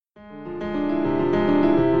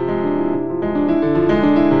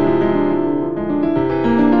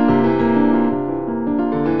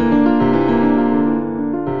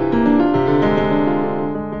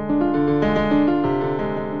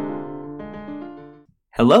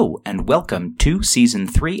Hello, and welcome to Season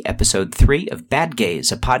 3, Episode 3 of Bad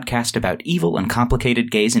Gays, a podcast about evil and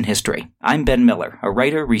complicated gays in history. I'm Ben Miller, a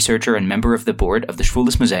writer, researcher, and member of the board of the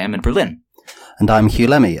Schwules Museum in Berlin. And I'm Hugh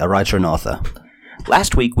Lemmy, a writer and author.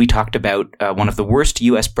 Last week, we talked about one of the worst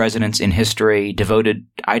U.S. presidents in history, devoted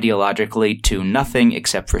ideologically to nothing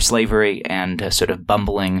except for slavery, and a sort of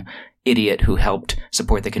bumbling idiot who helped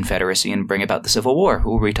support the Confederacy and bring about the Civil War.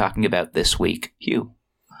 Who are we talking about this week? Hugh.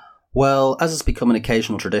 Well, as has become an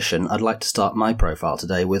occasional tradition, I'd like to start my profile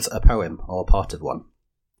today with a poem, or part of one.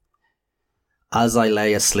 As I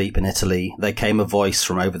lay asleep in Italy, there came a voice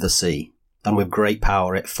from over the sea, and with great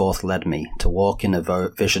power it forth led me to walk in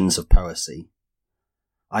visions of poesy.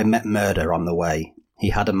 I met murder on the way.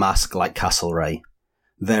 He had a mask like Castlereagh.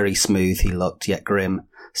 Very smooth he looked, yet grim.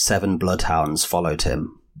 7 bloodhounds followed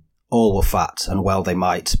him. All were fat, and well they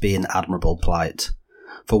might be in admirable plight.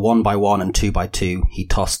 For 1 by 1 and 2 by 2 he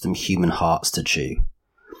tossed them human hearts to chew,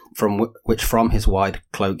 which from his wide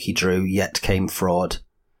cloak he drew, yet came fraud,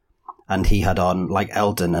 and he had on, like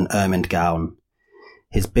Eldon, an ermined gown.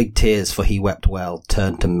 His big tears, for he wept well,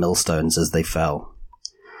 turned to millstones as they fell,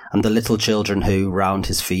 and the little children who round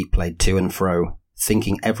his feet played to and fro,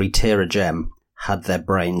 thinking every tear a gem, had their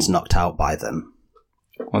brains knocked out by them.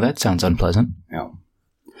 Well, that sounds unpleasant. Yeah.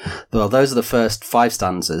 Well, those are the first 5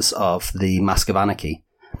 stanzas of The Mask of Anarchy,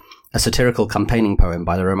 a satirical campaigning poem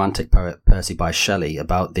by the Romantic poet Percy Bysshe Shelley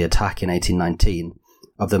about the attack in 1819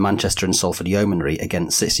 of the Manchester and Salford Yeomanry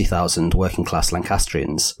against 60,000 working-class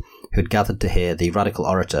Lancastrians who had gathered to hear the radical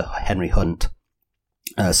orator Henry Hunt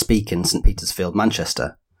speak in St. Peter's Field,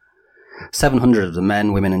 Manchester. 700 of the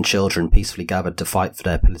men, women and children peacefully gathered to fight for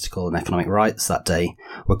their political and economic rights that day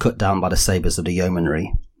were cut down by the sabres of the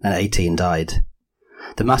Yeomanry, and 18 died.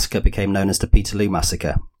 The massacre became known as the Peterloo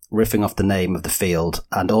Massacre, riffing off the name of the field,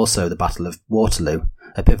 and also the Battle of Waterloo,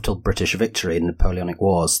 a pivotal British victory in the Napoleonic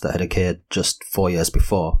Wars that had occurred just 4 years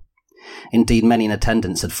before. Indeed, many in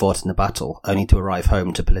attendance had fought in the battle, only to arrive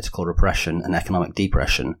home to political repression and economic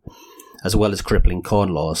depression, as well as crippling corn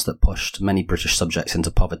laws that pushed many British subjects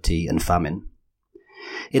into poverty and famine.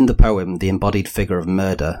 In the poem, the embodied figure of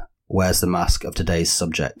murder wears the mask of today's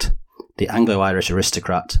subject, the Anglo-Irish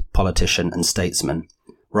aristocrat, politician and statesman,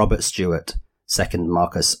 Robert Stewart, 2nd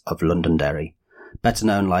Marquess of Londonderry, better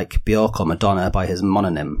known like Bjork or Madonna by his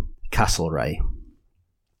mononym, Castlereagh.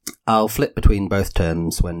 I'll flip between both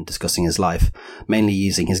terms when discussing his life, mainly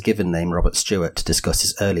using his given name Robert Stewart to discuss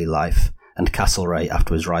his early life, and Castlereagh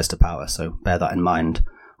after his rise to power, so bear that in mind.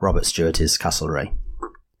 Robert Stewart is Castlereagh.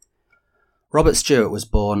 Robert Stewart was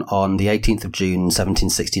born on the 18th of June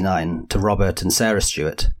 1769 to Robert and Sarah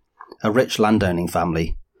Stewart, a rich landowning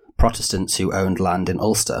family, Protestants who owned land in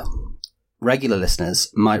Ulster. Regular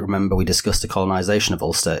listeners might remember we discussed the colonisation of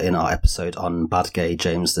Ulster in our episode on Bad Gay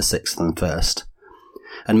James VI and I,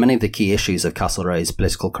 and many of the key issues of Castlereagh's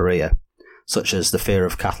political career, such as the fear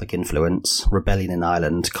of Catholic influence, rebellion in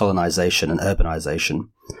Ireland, colonisation and urbanisation,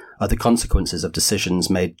 are the consequences of decisions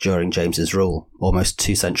made during James's rule, almost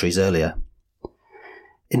 2 centuries earlier.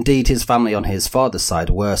 Indeed, his family on his father's side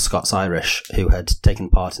were Scots-Irish, who had taken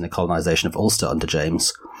part in the colonisation of Ulster under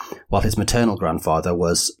James, while his maternal grandfather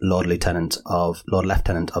was Lord Lieutenant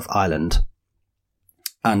of Ireland.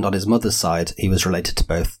 And on his mother's side, he was related to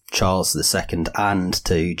both Charles II and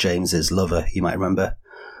to James's lover, you might remember,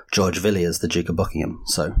 George Villiers, the Duke of Buckingham.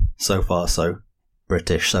 So far, so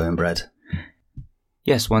British, so inbred.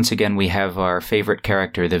 Yes, once again, we have our favourite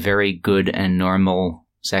character, the very good and normal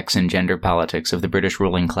sex and gender politics of the British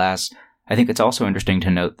ruling class. I think it's also interesting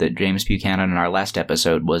to note that James Buchanan in our last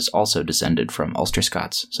episode was also descended from Ulster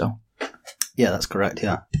Scots, so... Yeah, that's correct,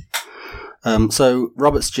 yeah. So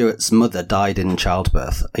Robert Stewart's mother died in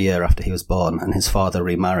childbirth a year after he was born, and his father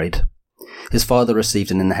remarried. His father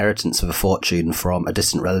received an inheritance of a fortune from a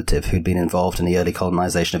distant relative who'd been involved in the early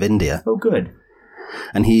colonisation of India. Oh, good.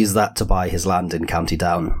 And he used that to buy his land in County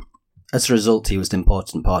Down. As a result, he was an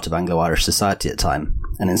important part of Anglo-Irish society at the time,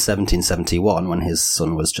 and in 1771, when his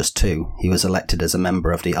son was just 2, he was elected as a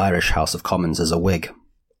member of the Irish House of Commons as a Whig.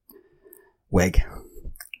 Whig.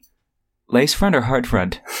 Lace front or hard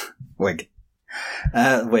front? Whig.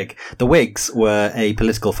 Whig. The Whigs were a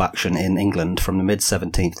political faction in England from the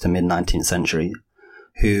mid-17th to mid-19th century,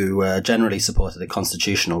 who generally supported a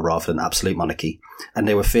constitutional rather than absolute monarchy, and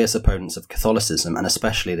they were fierce opponents of Catholicism, and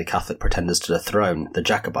especially the Catholic pretenders to the throne, the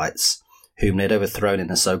Jacobites, whom they had overthrown in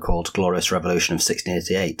the so-called Glorious Revolution of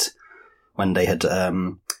 1688, when they had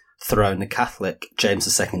thrown the Catholic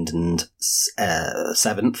James II and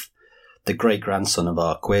VII, the great-grandson of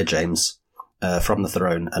our queer James, from the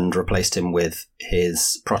throne, and replaced him with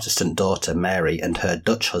his Protestant daughter Mary and her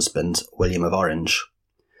Dutch husband William of Orange.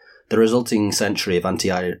 The resulting century of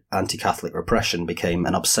anti-Catholic repression became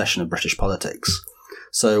an obsession of British politics.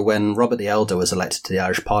 So when Robert the Elder was elected to the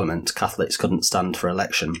Irish Parliament, Catholics couldn't stand for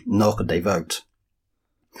election, nor could they vote.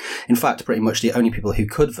 In fact, pretty much the only people who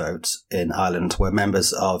could vote in Ireland were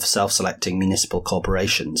members of self-selecting municipal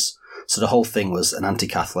corporations, so the whole thing was an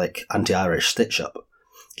anti-Catholic, anti-Irish stitch-up,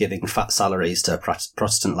 giving fat salaries to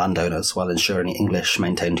Protestant landowners while ensuring the English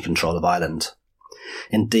maintained control of Ireland.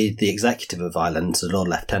 Indeed, the executive of Ireland, the Lord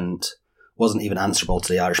Lieutenant, wasn't even answerable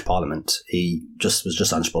to the Irish Parliament. He was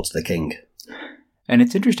just answerable to the King. And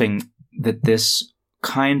it's interesting that this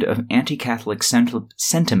kind of anti-Catholic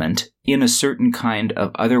sentiment in a certain kind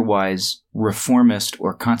of otherwise reformist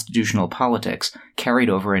or constitutional politics carried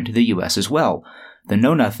over into the U.S. as well. The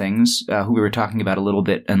Know-Nothings, who we were talking about a little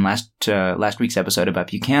bit in last week's episode about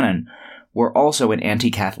Buchanan, were also an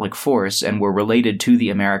anti-Catholic force and were related to the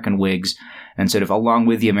American Whigs, and sort of along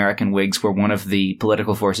with the American Whigs were one of the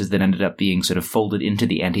political forces that ended up being sort of folded into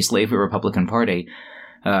the anti-slavery Republican Party.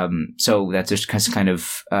 So that's just kind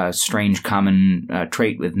of strange common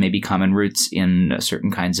trait with maybe common roots in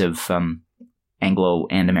certain kinds of Anglo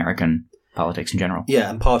and American politics in general. Yeah,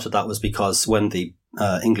 and part of that was because when the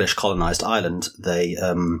English colonized Ireland, they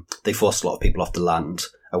forced a lot of people off the land,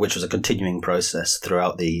 which was a continuing process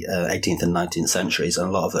throughout the 18th and 19th centuries, and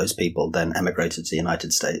a lot of those people then emigrated to the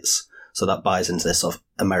United States. So that buys into this sort of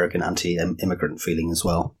American anti-immigrant feeling as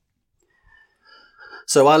well.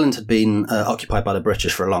 So Ireland had been occupied by the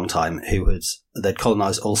British for a long time, they'd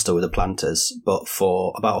colonised Ulster with the planters, but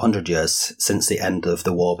for about 100 years since the end of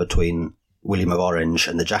the war between William of Orange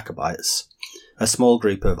and the Jacobites, a small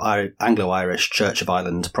group of Anglo-Irish Church of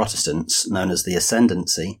Ireland Protestants, known as the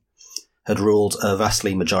Ascendancy, had ruled a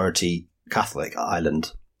vastly majority Catholic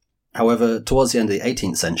Ireland. However, towards the end of the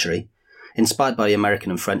 18th century, inspired by the American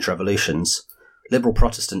and French revolutions, liberal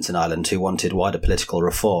Protestants in Ireland who wanted wider political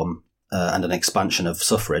reform and an expansion of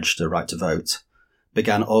suffrage, the right to vote,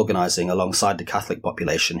 began organising alongside the Catholic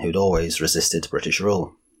population who'd always resisted British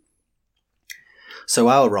rule. So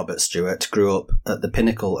our Robert Stewart grew up at the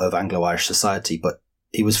pinnacle of Anglo-Irish society, but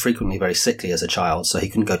he was frequently very sickly as a child, so he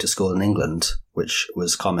couldn't go to school in England, which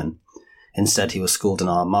was common. Instead, he was schooled in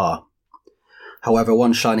Armagh. However,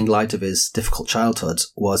 one shining light of his difficult childhood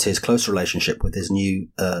was his close relationship with his new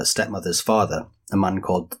stepmother's father, a man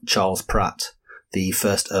called Charles Pratt, the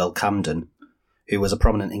first Earl Camden, who was a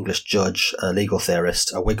prominent English judge, a legal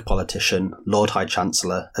theorist, a Whig politician, Lord High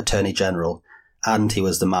Chancellor, Attorney General, and he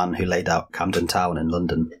was the man who laid out Camden Town in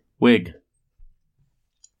London. Whig.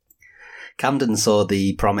 Camden saw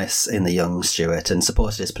the promise in the young Stewart and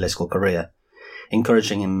supported his political career,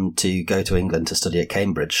 encouraging him to go to England to study at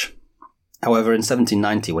Cambridge. However, in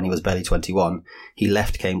 1790, when he was barely 21, he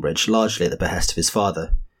left Cambridge, largely at the behest of his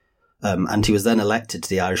father, and he was then elected to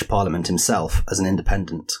the Irish Parliament himself as an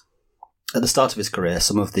independent. At the start of his career,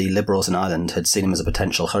 some of the Liberals in Ireland had seen him as a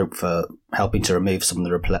potential hope for helping to remove some of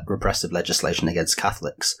the repressive legislation against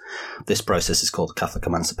Catholics. This process is called Catholic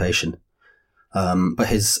emancipation. But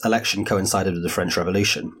his election coincided with the French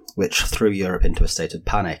Revolution, which threw Europe into a state of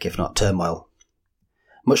panic, if not turmoil.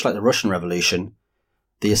 Much like the Russian Revolution,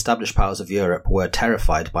 the established powers of Europe were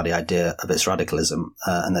terrified by the idea of its radicalism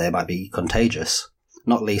and that it might be contagious,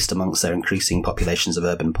 not least amongst their increasing populations of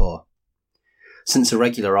urban poor. Since a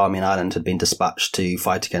regular army in Ireland had been dispatched to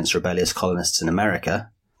fight against rebellious colonists in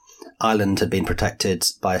America, Ireland had been protected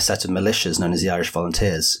by a set of militias known as the Irish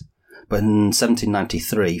Volunteers. But in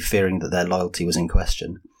 1793, fearing that their loyalty was in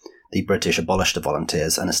question, the British abolished the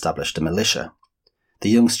volunteers and established a militia. The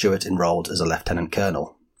young Stewart enrolled as a lieutenant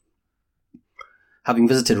colonel. Having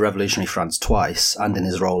visited revolutionary France twice, and in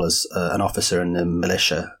his role as an officer in the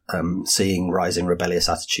militia, seeing rising rebellious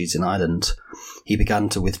attitudes in Ireland, he began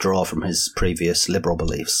to withdraw from his previous liberal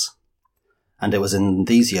beliefs. And it was in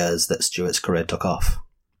these years that Stewart's career took off.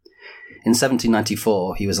 In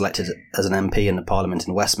 1794, he was elected as an MP in the Parliament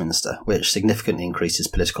in Westminster, which significantly increased his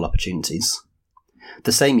political opportunities.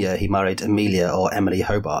 The same year, he married Amelia or Emily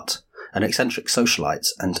Hobart, an eccentric socialite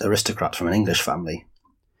and aristocrat from an English family.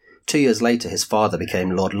 2 years later, his father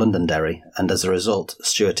became Lord Londonderry, and as a result,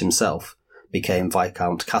 Stewart himself became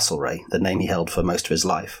Viscount Castlereagh, the name he held for most of his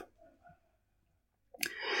life.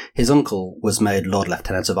 His uncle was made Lord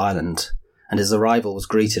Lieutenant of Ireland, and his arrival was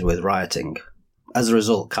greeted with rioting. As a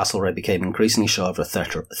result, Castlereagh became increasingly sure of the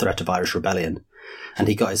threat of Irish rebellion, and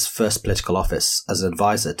he got his first political office as an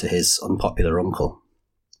advisor to his unpopular uncle.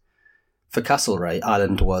 For Castlereagh,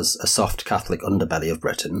 Ireland was a soft Catholic underbelly of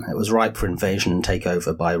Britain. It was ripe for invasion and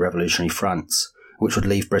takeover by revolutionary France, which would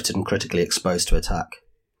leave Britain critically exposed to attack.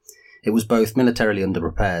 It was both militarily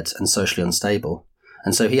underprepared and socially unstable,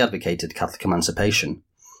 and so he advocated Catholic emancipation,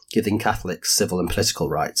 giving Catholics civil and political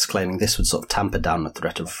rights, claiming this would sort of tamper down the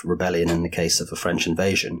threat of rebellion in the case of a French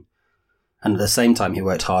invasion. And at the same time, he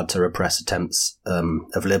worked hard to repress attempts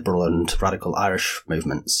of liberal and radical Irish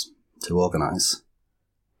movements to organise.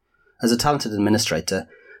 As a talented administrator,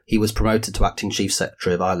 he was promoted to acting Chief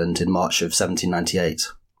Secretary of Ireland in March of 1798,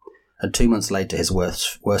 and 2 months later his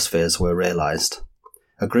worst fears were realised.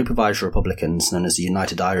 A group of Irish Republicans, known as the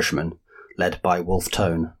United Irishmen, led by Wolfe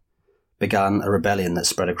Tone, began a rebellion that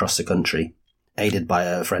spread across the country, aided by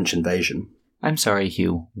a French invasion. I'm sorry,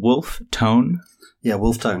 Hugh. Wolfe Tone? Yeah,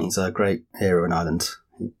 Wolfe Tone. He's a great hero in Ireland.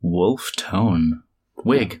 Wolfe Tone.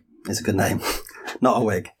 Whig. It's a good name. Not a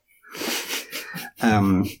Whig.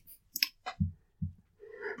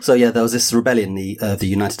 So yeah, there was this rebellion, the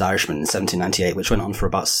United Irishmen in 1798, which went on for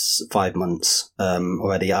about 5 months,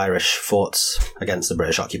 where the Irish fought against the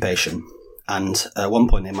British occupation. And at one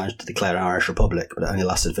point they managed to declare an Irish Republic, but it only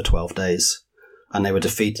lasted for 12 days. And they were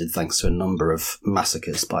defeated thanks to a number of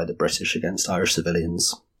massacres by the British against Irish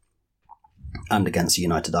civilians and against the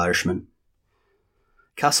United Irishmen.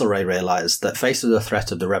 Castlereagh realised that faced with the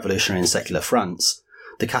threat of the revolutionary and secular France,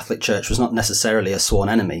 the Catholic Church was not necessarily a sworn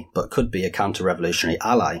enemy, but could be a counter-revolutionary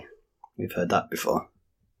ally. We've heard that before.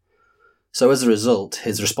 So as a result,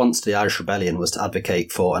 his response to the Irish Rebellion was to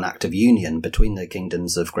advocate for an act of union between the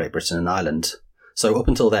kingdoms of Great Britain and Ireland. So up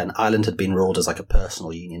until then, Ireland had been ruled as like a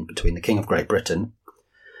personal union between the King of Great Britain,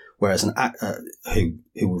 whereas who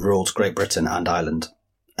ruled Great Britain and Ireland.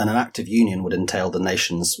 And an act of union would entail the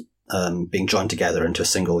nations being joined together into a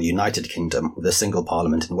single united kingdom with a single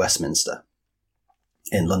parliament in Westminster,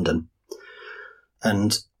 in London.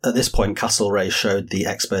 And at this point, Castlereagh showed the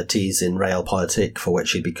expertise in realpolitik for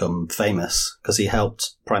which he'd become famous, because he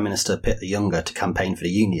helped Prime Minister Pitt the Younger to campaign for the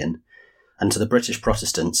Union. And to the British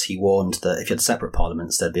Protestants, he warned that if you had separate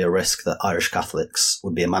parliaments, there'd be a risk that Irish Catholics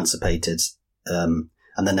would be emancipated, and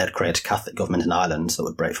then they'd create a Catholic government in Ireland that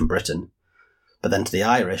would break from Britain. But then to the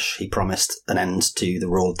Irish, he promised an end to the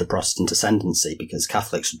rule of the Protestant ascendancy, because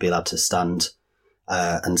Catholics would be allowed to stand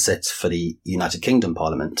and sit for the United Kingdom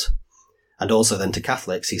Parliament. And also then to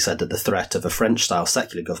Catholics, he said that the threat of a French-style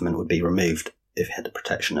secular government would be removed if it had the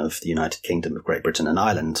protection of the United Kingdom of Great Britain and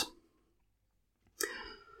Ireland.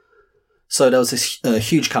 So there was this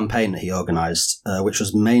huge campaign that he organised, which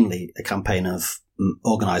was mainly a campaign of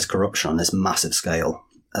organised corruption on this massive scale.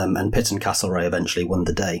 And Pitt and Castlereagh eventually won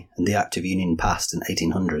the day, and the Act of Union passed in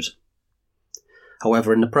 1800.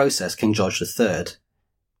 However, in the process, King George III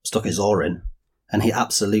stuck his oar in, and he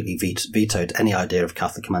absolutely vetoed any idea of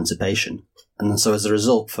Catholic emancipation. And so as a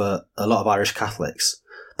result, for a lot of Irish Catholics,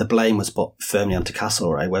 the blame was put firmly onto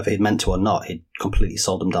Castlereagh. Whether he'd meant to or not, he'd completely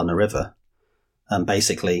sold them down the river. And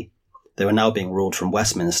basically, they were now being ruled from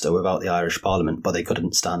Westminster without the Irish Parliament, but they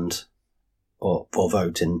couldn't stand or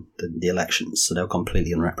vote in the elections, so they were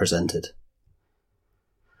completely unrepresented.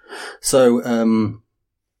 So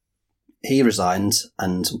he resigned,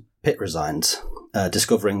 and Pitt resigned,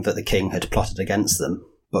 discovering that the king had plotted against them.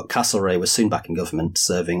 But Castlereagh was soon back in government,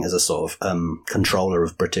 serving as a sort of controller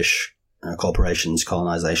of British corporations'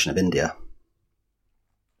 colonisation of India.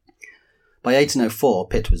 By 1804,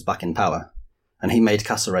 Pitt was back in power, and he made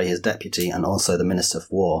Castlereagh his deputy and also the Minister for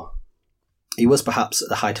War. He was perhaps at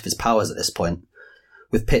the height of his powers at this point.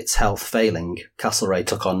 With Pitt's health failing, Castlereagh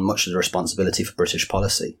took on much of the responsibility for British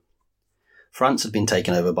policy. France had been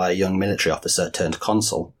taken over by a young military officer turned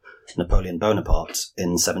consul, Napoleon Bonaparte,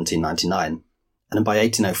 in 1799, and by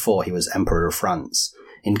 1804 he was Emperor of France,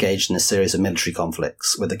 engaged in a series of military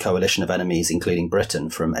conflicts with a coalition of enemies including Britain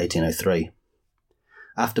from 1803.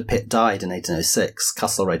 After Pitt died in 1806,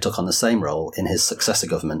 Castlereagh took on the same role in his successor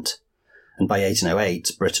government, and by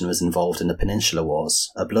 1808 Britain was involved in the Peninsular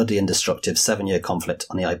Wars, a bloody and destructive 7-year conflict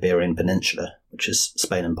on the Iberian Peninsula, which is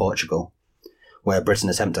Spain and Portugal, where Britain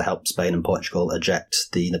attempted to help Spain and Portugal eject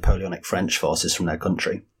the Napoleonic French forces from their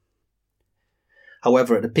country.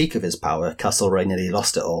 However, at the peak of his power, Castlereagh nearly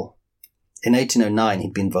lost it all. In 1809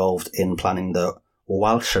 he'd been involved in planning the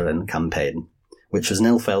Walcheren campaign, which was an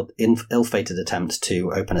ill-fated attempt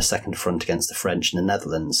to open a second front against the French in the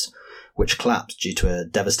Netherlands, which collapsed due to a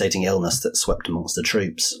devastating illness that swept amongst the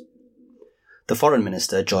troops. The foreign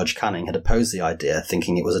minister, George Canning, had opposed the idea,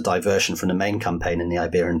 thinking it was a diversion from the main campaign in the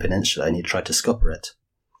Iberian Peninsula, and he tried to scupper it.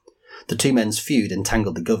 The two men's feud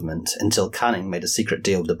entangled the government until Canning made a secret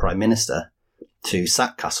deal with the Prime Minister to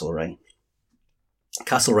sack Castlereagh.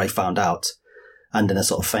 Castlereagh found out, and in a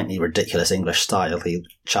sort of faintly ridiculous English style, he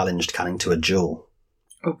challenged Canning to a duel.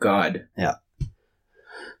 Oh, God. Yeah.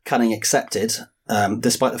 Canning accepted,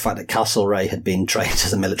 despite the fact that Castlereagh had been trained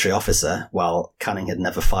as a military officer, while Canning had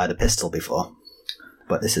never fired a pistol before.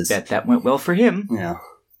 But this is... Bet that went well for him. Yeah.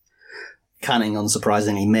 Canning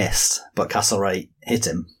unsurprisingly missed, but Castlereagh hit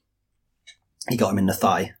him. He got him in the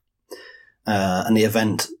thigh. And the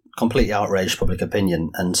event completely outraged public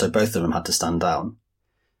opinion, and so both of them had to stand down.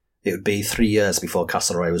 It would be 3 years before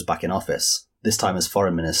Castlereagh was back in office, this time as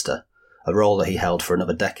foreign minister, a role that he held for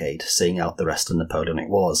another decade, seeing out the rest of the Napoleonic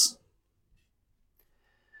Wars.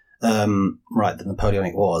 The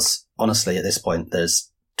Napoleonic Wars, honestly, at this point,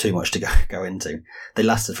 there's too much to go into. They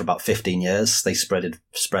lasted for about 15 years. They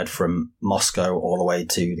spread from Moscow all the way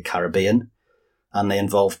to the Caribbean, and they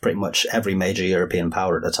involved pretty much every major European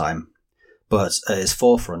power at the time. But at its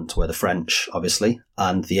forefront were the French, obviously,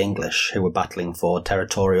 and the English, who were battling for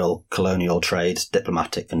territorial, colonial trade,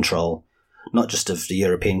 diplomatic control, not just of the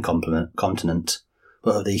European continent,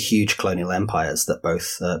 but of the huge colonial empires that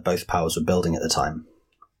both powers were building at the time.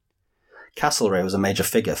 Castlereagh was a major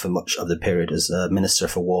figure for much of the period as Minister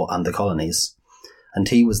for War and the Colonies, and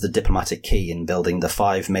he was the diplomatic key in building the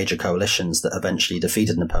 5 major coalitions that eventually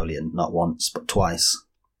defeated Napoleon not once but twice.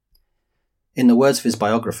 In the words of his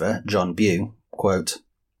biographer, John Bew, quote,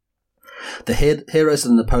 "The heroes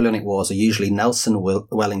of the Napoleonic Wars are usually Nelson,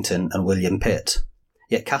 Wellington and William Pitt,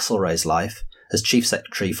 yet Castlereagh's life, as Chief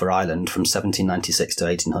Secretary for Ireland from 1796 to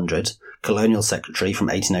 1800, Colonial Secretary from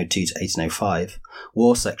 1802 to 1805,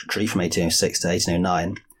 War Secretary from 1806 to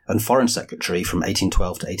 1809, and Foreign Secretary from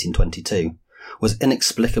 1812 to 1822, was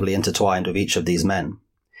inexplicably intertwined with each of these men.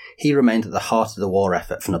 He remained at the heart of the war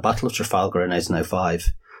effort from the Battle of Trafalgar in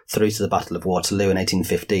 1805 through to the Battle of Waterloo in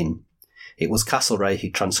 1815. It was Castlereagh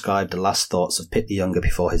who transcribed the last thoughts of Pitt the Younger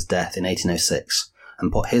before his death in 1806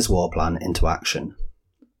 and put his war plan into action."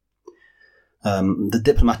 The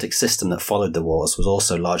diplomatic system that followed the wars was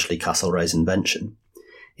also largely Castlereagh's invention,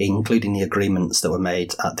 including the agreements that were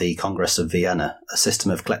made at the Congress of Vienna, a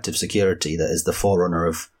system of collective security that is the forerunner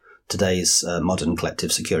of today's modern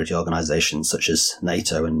collective security organisations such as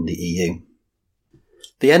NATO and the EU.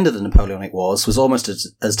 The end of the Napoleonic Wars was almost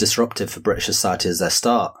as disruptive for British society as their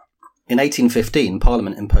start. In 1815,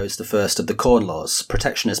 Parliament imposed the first of the Corn Laws,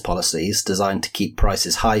 protectionist policies designed to keep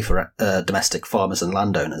prices high for domestic farmers and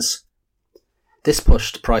landowners. This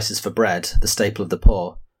pushed prices for bread, the staple of the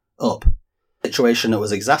poor, up, a situation that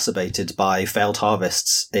was exacerbated by failed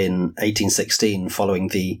harvests in 1816 following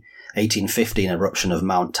the 1815 eruption of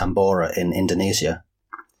Mount Tambora in Indonesia.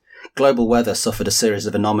 Global weather suffered a series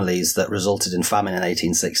of anomalies that resulted in famine in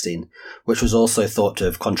 1816, which was also thought to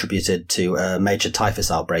have contributed to a major typhus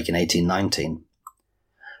outbreak in 1819.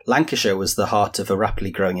 Lancashire was the heart of a rapidly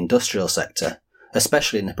growing industrial sector,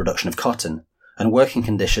 especially in the production of cotton, and working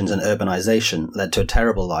conditions and urbanisation led to a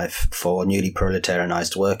terrible life for newly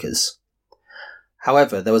proletarianised workers.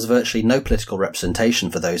 However, there was virtually no political representation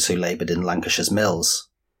for those who laboured in Lancashire's mills.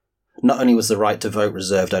 Not only was the right to vote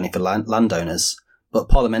reserved only for landowners, but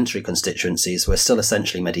parliamentary constituencies were still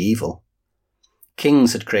essentially medieval.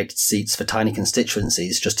 Kings had created seats for tiny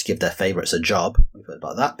constituencies just to give their favourites a job. We've heard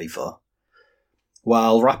about that before.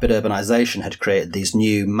 While rapid urbanisation had created these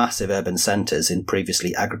new massive urban centres in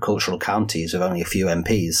previously agricultural counties with only a few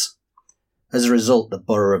MPs. As a result, the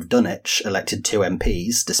borough of Dunwich elected 2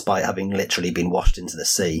 MPs, despite having literally been washed into the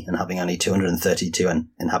sea and having only 232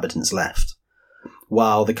 inhabitants left.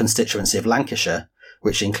 While the constituency of Lancashire,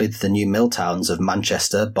 which included the new mill towns of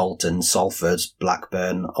Manchester, Bolton, Salford,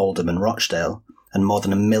 Blackburn, Oldham and Rochdale, and more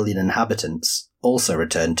than 1 million inhabitants, also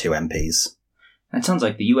returned 2 MPs. That sounds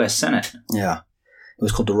like the US Senate. Yeah. It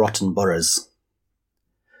was called the Rotten Boroughs.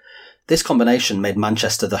 This combination made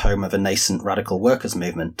Manchester the home of a nascent radical workers'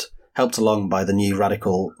 movement, helped along by the new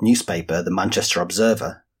radical newspaper, the Manchester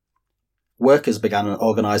Observer. Workers began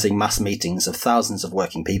organising mass meetings of thousands of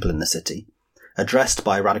working people in the city, addressed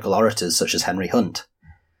by radical orators such as Henry Hunt.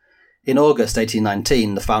 In August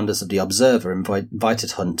 1819, the founders of the Observer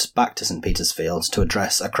invited Hunt back to St. Peter's Field to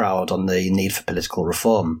address a crowd on the need for political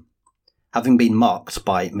reform. Having been mocked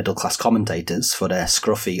by middle-class commentators for their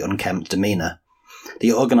scruffy, unkempt demeanour,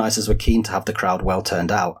 the organisers were keen to have the crowd well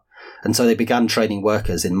turned out, and so they began training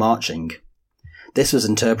workers in marching. This was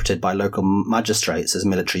interpreted by local magistrates as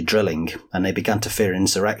military drilling, and they began to fear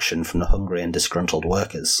insurrection from the hungry and disgruntled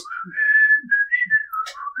workers.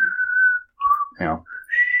 Yeah.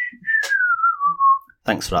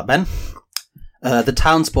 Thanks for that, Ben. The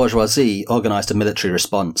town's bourgeoisie organised a military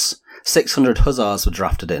response. 600 hussars were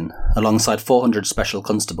drafted in, alongside 400 special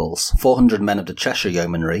constables, 400 men of the Cheshire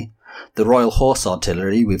Yeomanry, the Royal Horse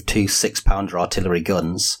Artillery with 2 6-pounder artillery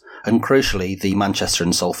guns, and crucially the Manchester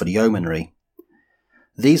and Salford Yeomanry.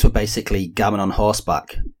 These were basically gammon on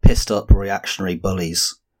horseback, pissed-up reactionary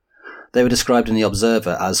bullies. They were described in the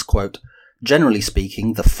Observer as, quote, "generally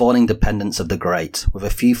speaking, the fawning dependents of the great, with a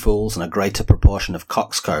few fools and a greater proportion of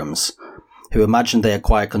coxcombs. who imagined they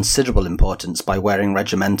acquired considerable importance by wearing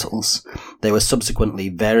regimentals. They were subsequently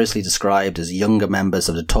variously described as younger members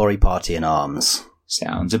of the Tory party in arms.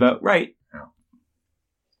 Sounds about right.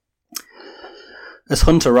 As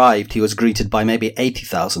Hunt arrived, he was greeted by maybe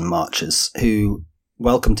 80,000 marchers, who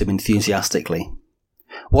welcomed him enthusiastically.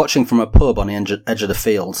 Watching from a pub on the edge of the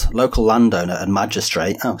field, local landowner and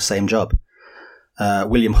magistrate, same job,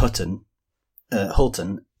 William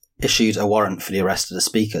Hulton, issued a warrant for the arrest of the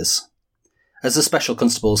speakers. As the special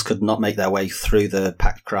constables could not make their way through the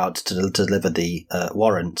packed crowd to deliver the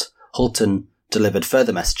warrant, Hulton delivered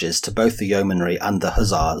further messages to both the yeomanry and the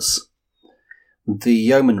hussars. The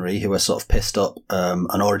yeomanry, who were sort of pissed up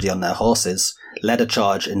and already on their horses, led a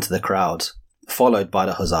charge into the crowd, followed by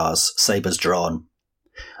the hussars, sabres drawn.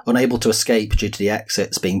 Unable to escape due to the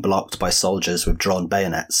exits being blocked by soldiers with drawn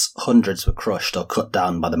bayonets, hundreds were crushed or cut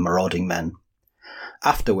down by the marauding men.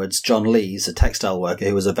 Afterwards, John Lees, a textile worker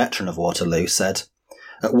who was a veteran of Waterloo, said,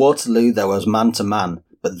 "At Waterloo there was man to man,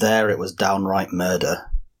 but there it was downright murder."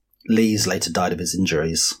 Lees later died of his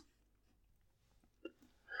injuries.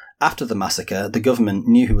 After the massacre, the government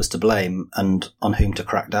knew who was to blame and on whom to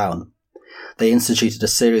crack down. They instituted a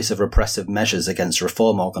series of repressive measures against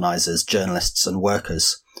reform organisers, journalists and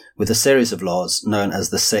workers, with a series of laws known as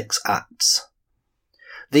the Six Acts.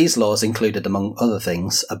 These laws included, among other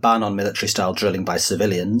things, a ban on military-style drilling by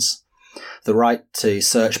civilians, the right to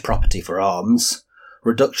search property for arms,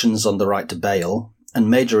 reductions on the right to bail, and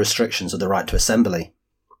major restrictions of the right to assembly.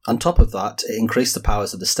 On top of that, it increased the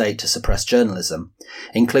powers of the state to suppress journalism,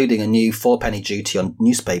 including a new 4-penny duty on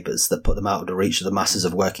newspapers that put them out of the reach of the masses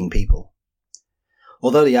of working people.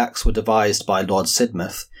 Although the acts were devised by Lord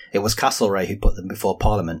Sidmouth, it was Castlereagh who put them before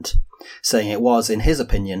Parliament, saying it was, in his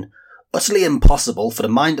opinion, utterly impossible for the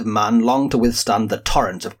mind of man long to withstand the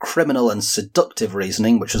torrent of criminal and seductive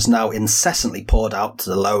reasoning which was now incessantly poured out to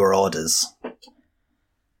the lower orders.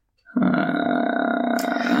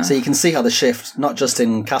 So you can see how the shift, not just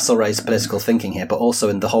in Castlereagh's political thinking here, but also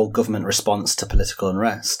in the whole government response to political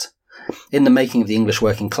unrest. In The Making of the English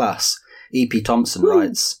Working Class, E.P. Thompson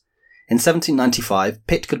writes, "In 1795,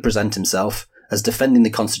 Pitt could present himself as defending the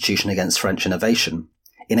Constitution against French innovation.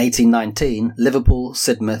 In 1819, Liverpool,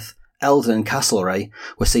 Sidmouth, Eldon and Castlereagh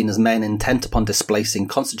were seen as men intent upon displacing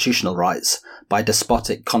constitutional rights by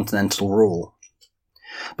despotic continental rule."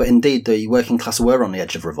 But indeed, the working class were on the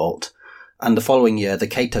edge of revolt, and the following year the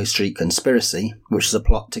Cato Street Conspiracy, which was a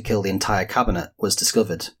plot to kill the entire cabinet, was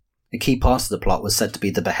discovered. A key part of the plot was said to be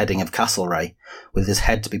the beheading of Castlereagh, with his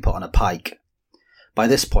head to be put on a pike. By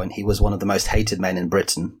this point, he was one of the most hated men in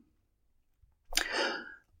Britain.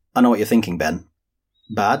 I know what you're thinking, Ben.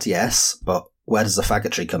 Bad, yes, but where does the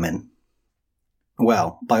faggotry come in?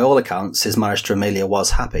 Well, by all accounts, his marriage to Amelia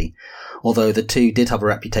was happy, although the two did have a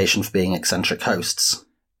reputation for being eccentric hosts.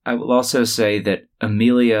 I will also say that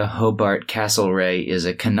Amelia Hobart Castlereagh is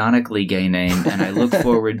a canonically gay name, and I look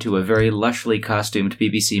forward to a very lushly costumed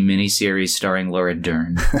BBC miniseries starring Laura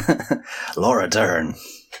Dern. Laura Dern.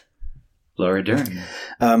 Laura Dern.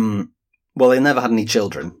 Well, they never had any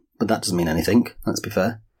children, but that doesn't mean anything, let's be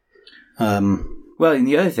fair. Well, and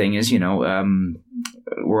the other thing is,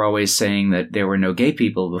 we're always saying that there were no gay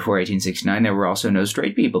people before 1869. There were also no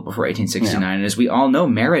straight people before 1869. Yeah. And as we all know,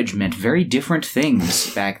 marriage meant very different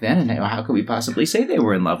things back then. And how could we possibly say they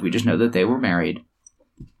were in love? We just know that they were married.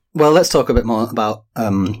 Well, let's talk a bit more about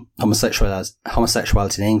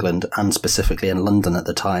homosexuality in England, and specifically in London at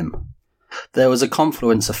the time. There was a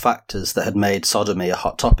confluence of factors that had made sodomy a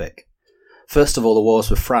hot topic. First of all, the wars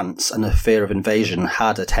with France and the fear of invasion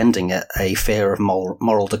had attending it a fear of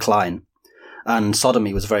moral decline. And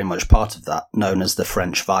sodomy was very much part of that, known as the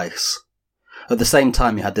French vice. At the same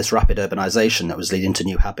time, you had this rapid urbanisation that was leading to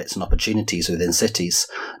new habits and opportunities within cities,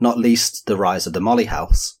 not least the rise of the Molly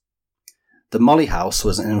House. The Molly House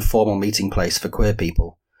was an informal meeting place for queer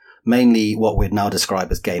people, mainly what we'd now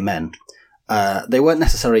describe as gay men. They weren't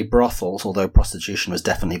necessarily brothels, although prostitution was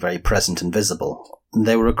definitely very present and visible.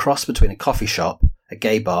 They were a cross between a coffee shop, a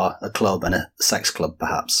gay bar, a club, and a sex club,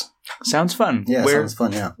 perhaps. Sounds fun. Yeah, sounds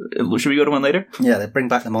fun, yeah. Should we go to one later? Yeah, they bring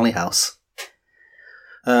back the Molly House.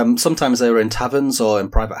 Sometimes they were in taverns or in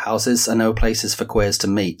private houses, and there were places for queers to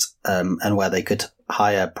meet, and where they could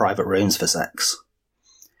hire private rooms for sex.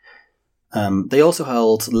 They also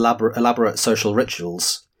held elaborate social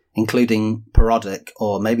rituals, including parodic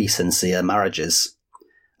or maybe sincere marriages,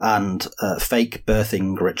 and fake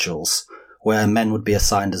birthing rituals, where men would be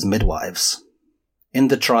assigned as midwives. In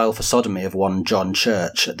the trial for sodomy of one John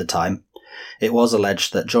Church at the time, it was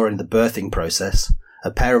alleged that during the birthing process, a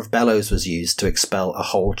pair of bellows was used to expel a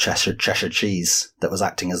whole Cheshire cheese that was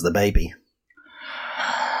acting as the baby.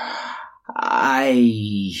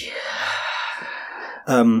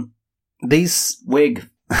 These Wig.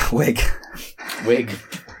 Wig. Wig.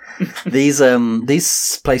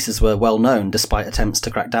 These places were well known despite attempts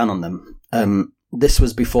to crack down on them. This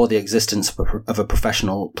was before the existence of a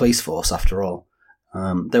professional police force, after all.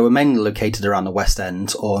 They were mainly located around the West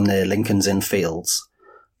End or near Lincoln's Inn Fields,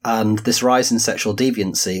 and this rise in sexual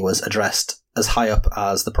deviancy was addressed as high up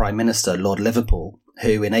as the Prime Minister, Lord Liverpool,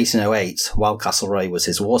 who in 1808, while Castlereagh was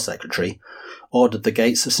his war secretary, ordered the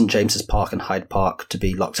gates of St James's Park and Hyde Park to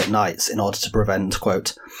be locked at nights in order to prevent,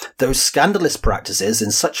 quote, those scandalous practices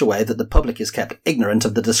in such a way that the public is kept ignorant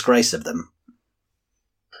of the disgrace of them.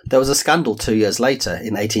 There was a scandal 2 years later,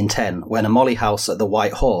 in 1810, when a molly house at the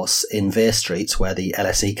White Horse in Vere Street, where the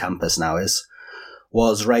LSE campus now is,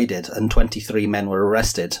 was raided and 23 men were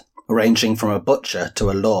arrested, ranging from a butcher to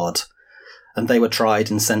a lord, and they were tried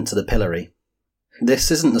and sent to the pillory. This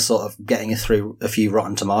isn't the sort of getting through a few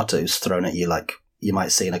rotten tomatoes thrown at you like you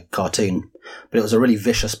might see in a cartoon, but it was a really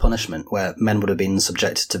vicious punishment where men would have been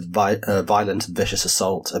subjected to violent and vicious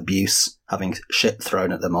assault, abuse, having shit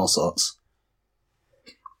thrown at them, all sorts.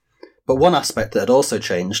 But one aspect that had also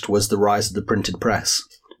changed was the rise of the printed press,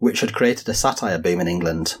 which had created a satire boom in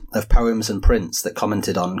England of poems and prints that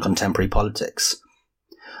commented on contemporary politics.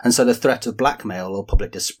 And so the threat of blackmail or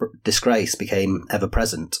public disgrace became ever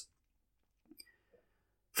present.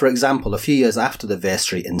 For example, a few years after the Vere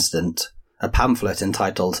Street incident, a pamphlet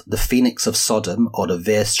entitled The Phoenix of Sodom or the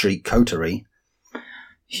Vere Street Coterie.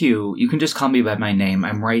 Hugh, you can just call me by my name.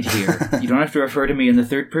 I'm right here. You don't have to refer to me in the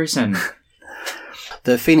third person.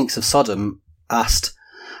 The Phoenix of Sodom asked,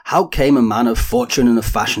 how came a man of fortune and of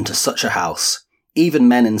fashion to such a house? Even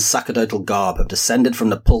men in sacerdotal garb have descended from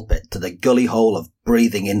the pulpit to the gully hole of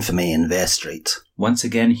breathing infamy in Vere Street. Once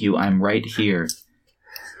again, Hugh, I'm right here.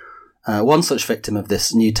 One such victim of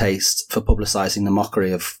this new taste for publicising the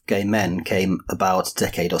mockery of gay men came about a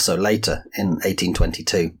decade or so later, in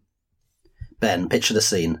 1822. Ben, picture the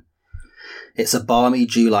scene. It's a balmy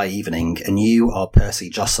July evening, and you are Percy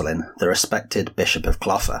Jocelyn, the respected Bishop of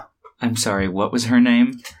Clogher. I'm sorry, what was her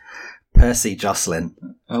name? Percy Jocelyn.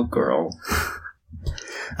 Oh, girl.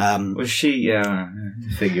 Was she?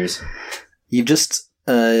 Figures. You've just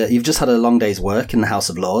had a long day's work in the House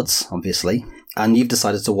of Lords, obviously, and you've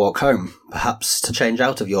decided to walk home, perhaps to change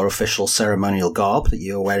out of your official ceremonial garb that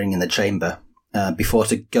you were wearing in the chamber, before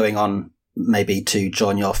going on maybe to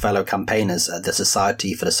join your fellow campaigners at the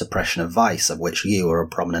Society for the Suppression of Vice, of which you are a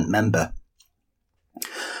prominent member.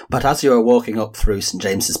 But as you are walking up through St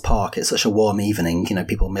James's Park, it's such a warm evening,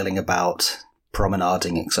 people milling about,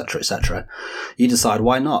 promenading, etc., etc. You decide,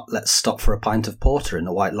 why not? Let's stop for a pint of porter in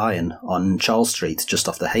the White Lion on Charles Street, just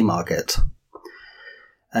off the Haymarket.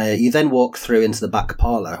 You then walk through into the back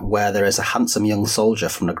parlour, where there is a handsome young soldier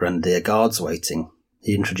from the Grenadier Guards waiting.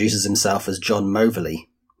 He introduces himself as John Moverley.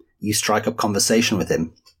 You strike up conversation with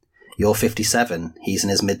him. You're 57, he's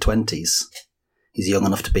in his mid-20s. He's young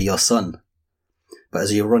enough to be your son. But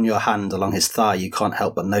as you run your hand along his thigh, you can't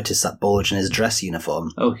help but notice that bulge in his dress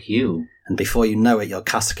uniform. Oh, Hugh. And before you know it, your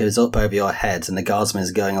cassock is up over your head and the guardsman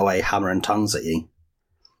is going away hammer and tongs at you.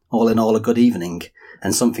 All in all, a good evening,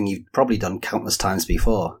 and something you've probably done countless times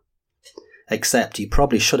before. Except you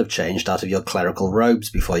probably should have changed out of your clerical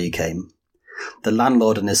robes before you came. The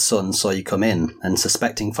landlord and his son saw you come in, and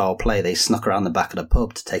suspecting foul play, they snuck around the back of the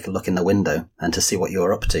pub to take a look in the window and to see what you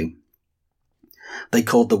were up to. They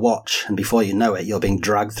called the watch, and before you know it, you're being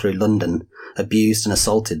dragged through London, abused and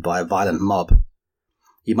assaulted by a violent mob.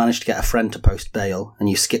 You manage to get a friend to post bail, and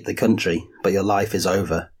you skip the country, but your life is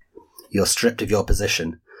over. You're stripped of your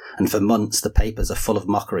position, and for months the papers are full of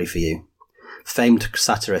mockery for you. Famed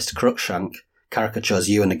satirist Cruikshank caricatures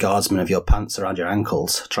you and the guardsman of your pants around your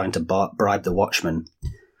ankles, trying to bribe the watchman.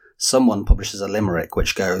 Someone publishes a limerick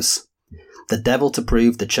which goes, "The devil, to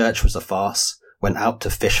prove the church was a farce, went out to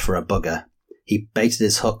fish for a bugger. He baited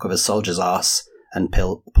his hook with a soldier's arse and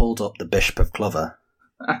pulled up the Bishop of Clogher."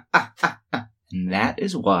 And that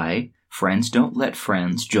is why friends don't let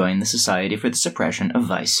friends join the Society for the Suppression of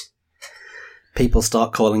Vice. People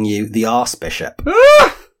start calling you the Archbishop.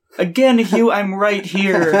 Again, Hugh, I'm right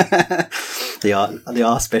here. The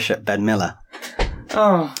Archbishop Ben Miller.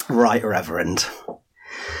 Oh. Right, Reverend.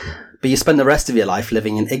 But you spend the rest of your life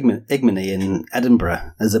living in ignominy in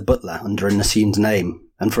Edinburgh as a butler under an assumed name.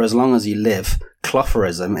 And for as long as you live,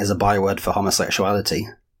 Clotherism is a byword for homosexuality.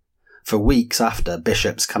 For weeks after,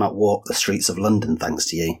 bishops cannot walk the streets of London thanks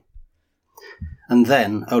to you. And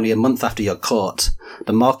then, only a month after your court,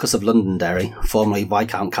 the Marquess of Londonderry, formerly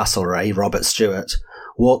Viscount Castlereagh, Robert Stewart,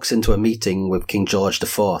 walks into a meeting with King George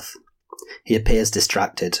IV. He appears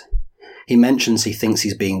distracted. He mentions he thinks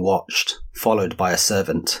he's being watched, followed by a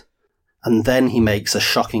servant. And then he makes a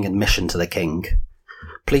shocking admission to the king.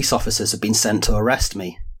 Police officers have been sent to arrest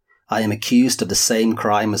me. I am accused of the same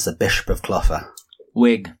crime as the Bishop of Clougha.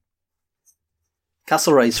 Whig.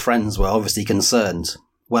 Castlereagh's friends were obviously concerned.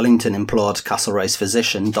 Wellington implored Castlereagh's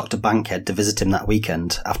physician, Dr. Bankhead, to visit him that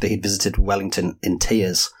weekend after he'd visited Wellington in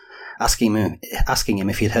tears, asking him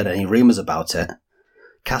if he'd heard any rumours about it.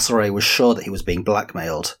 Castlereagh was sure that he was being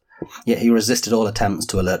blackmailed, yet he resisted all attempts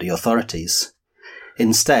to alert the authorities.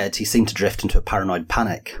 Instead, he seemed to drift into a paranoid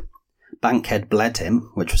panic. Bankhead bled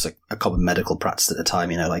him, which was a common medical practice at the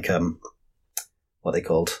time, like, what are they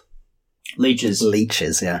called? Leeches.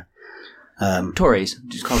 Leeches, yeah. Tories.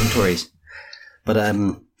 Just call them Tories. But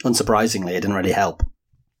unsurprisingly, it didn't really help.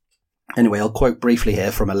 Anyway, I'll quote briefly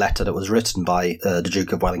here from a letter that was written by the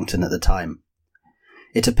Duke of Wellington at the time.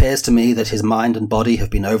 It appears to me that his mind and body have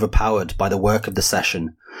been overpowered by the work of the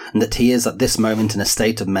session, and that he is at this moment in a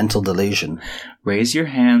state of mental delusion. Raise your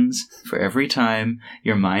hands for every time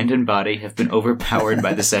your mind and body have been overpowered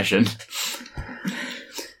by the session.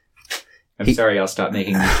 Sorry, I'll stop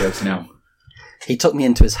making these jokes now. He took me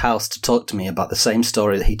into his house to talk to me about the same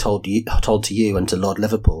story that he told to you and to Lord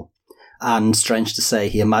Liverpool. And, strange to say,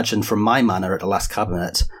 he imagined from my manner at the last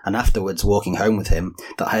cabinet, and afterwards walking home with him,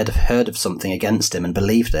 that I had heard of something against him and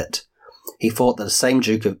believed it. He thought the same of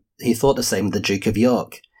the Duke of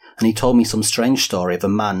York, and he told me some strange story of a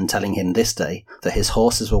man telling him this day that his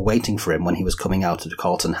horses were waiting for him when he was coming out of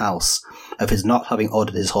Carlton House, of his not having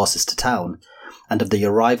ordered his horses to town, and of the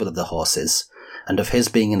arrival of the horses, and of his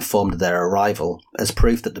being informed of their arrival, as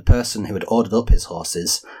proof that the person who had ordered up his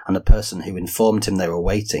horses, and the person who informed him they were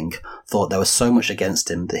waiting, thought there was so much against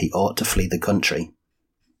him that he ought to flee the country.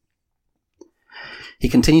 He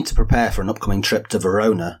continued to prepare for an upcoming trip to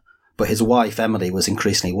Verona, but his wife Emily was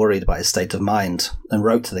increasingly worried about his state of mind, and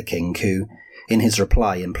wrote to the king, who, in his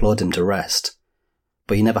reply, implored him to rest.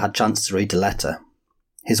 But he never had chance to read the letter.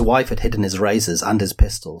 His wife had hidden his razors and his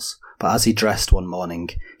pistols, but as he dressed one morning,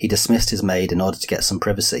 he dismissed his maid in order to get some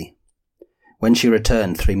privacy. When she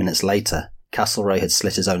returned 3 minutes later, Castlereagh had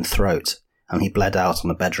slit his own throat, and he bled out on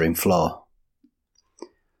the bedroom floor.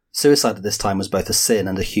 Suicide at this time was both a sin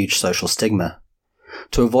and a huge social stigma.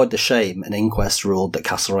 To avoid the shame, an inquest ruled that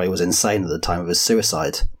Castlereagh was insane at the time of his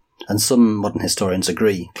suicide, and some modern historians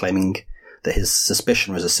agree, claiming that his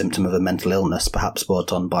suspicion was a symptom of a mental illness perhaps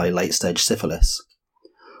brought on by late-stage syphilis.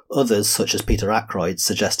 Others, such as Peter Ackroyd,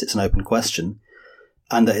 suggest it's an open question,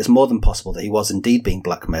 and that it's more than possible that he was indeed being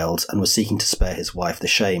blackmailed and was seeking to spare his wife the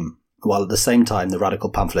shame, while at the same time the radical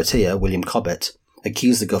pamphleteer, William Cobbett,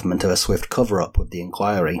 accused the government of a swift cover-up with the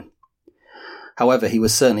inquiry. However, he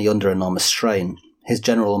was certainly under enormous strain. His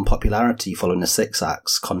general unpopularity following the Six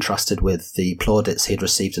Acts contrasted with the plaudits he had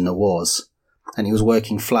received in the wars, and he was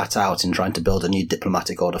working flat out in trying to build a new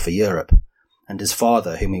diplomatic order for Europe, and his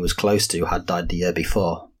father, whom he was close to, had died the year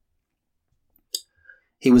before.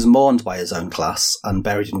 He was mourned by his own class and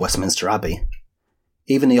buried in Westminster Abbey.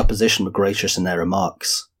 Even the opposition were gracious in their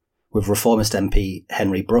remarks, with reformist MP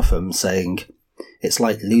Henry Brougham saying, "It's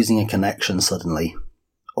like losing a connection suddenly.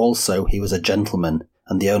 Also, he was a gentleman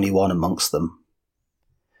and the only one amongst them."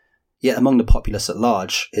 Yet among the populace at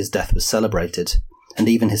large, his death was celebrated, and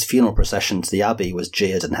even his funeral procession to the Abbey was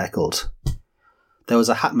jeered and heckled. There was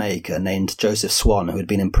a hatmaker named Joseph Swan who had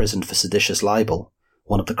been imprisoned for seditious libel,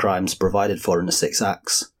 one of the crimes provided for in the Six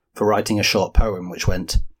Acts, for writing a short poem which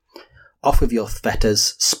went, "Off with your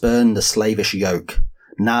fetters, spurn the slavish yoke.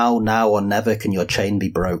 Now or never can your chain be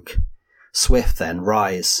broke. Swift then,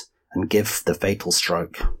 rise, and give the fatal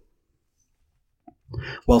stroke."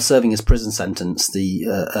 While serving his prison sentence,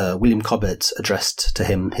 William Cobbett addressed to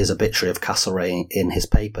him his obituary of Castlereagh in his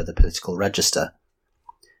paper, The Political Register.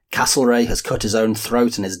 "Castlereagh has cut his own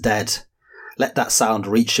throat and is dead. Let that sound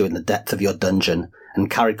reach you in the depth of your dungeon, and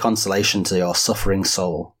carry consolation to your suffering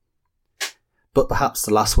soul." But perhaps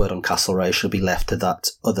the last word on Castlereagh should be left to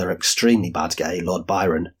that other extremely bad gay, Lord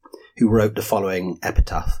Byron, who wrote the following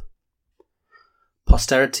epitaph.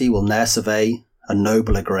 "Posterity will ne'er survey a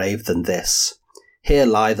nobler grave than this. Here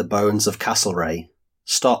lie the bones of Castlereagh.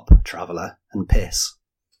 Stop, traveller, and piss."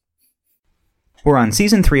 We're on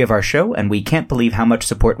Season 3 of our show, and we can't believe how much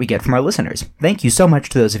support we get from our listeners. Thank you so much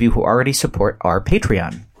to those of you who already support our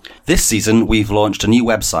Patreon. This season, we've launched a new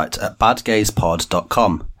website at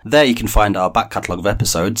badgayspod.com. There you can find our back catalogue of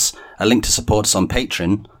episodes, a link to support us on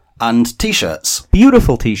Patreon, and t-shirts.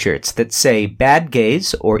 Beautiful t-shirts that say Bad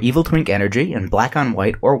Gays or Evil Twink Energy in black on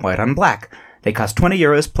white or white on black. They cost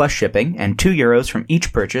 €20 plus shipping, and €2 from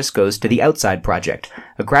each purchase goes to the Outside Project,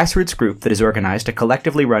 a grassroots group that has organized a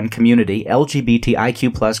collectively run community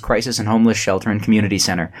LGBTIQ+ crisis and homeless shelter and community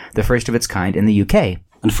center, the first of its kind in the UK.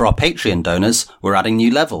 And for our Patreon donors, we're adding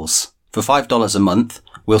new levels. For $5 a month,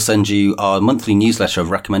 we'll send you our monthly newsletter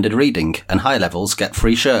of recommended reading, and higher levels get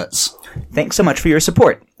free shirts. Thanks so much for your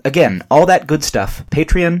support. Again, all that good stuff,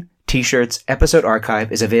 Patreon, t-shirts, episode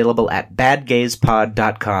archive is available at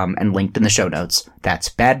badgazepod.com and linked in the show notes. That's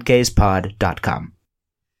badgazepod.com.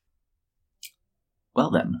 Well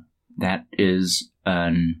then, that is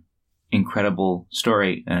an incredible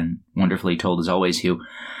story and wonderfully told as always, Hugh.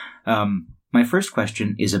 My first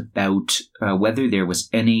question is about whether there was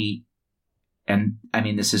any, and I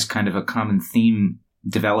mean this is kind of a common theme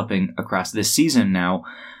developing across this season now,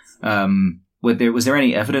 was there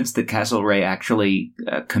any evidence that Castlereagh actually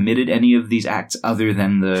committed any of these acts other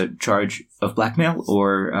than the charge of blackmail,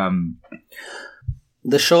 or?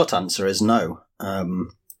 The short answer is no.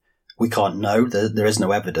 We can't know. There is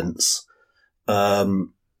no evidence. A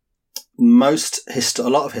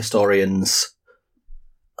lot of historians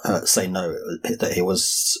say no, that it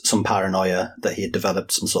was some paranoia, that he had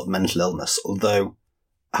developed some sort of mental illness, although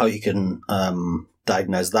how you can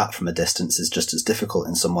diagnose that from a distance is just as difficult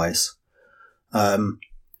in some ways. But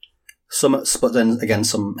then again,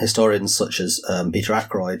 some historians such as Peter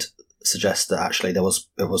Ackroyd suggest that actually it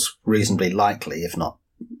was reasonably likely, if not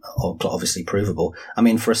obviously provable. I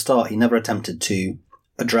mean, for a start, he never attempted to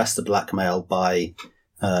address the blackmail by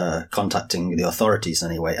contacting the authorities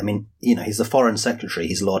anyway. I mean, he's the Foreign Secretary,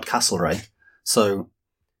 he's Lord Castlereagh, so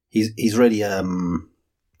he's really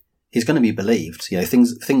he's going to be believed.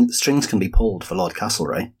 Strings can be pulled for Lord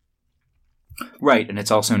Castlereagh. Right, and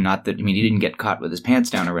it's also not that, he didn't get caught with his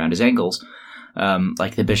pants down around his ankles,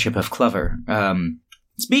 like the Bishop of Clover.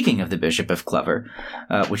 Speaking of the Bishop of Clover,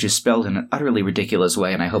 which is spelled in an utterly ridiculous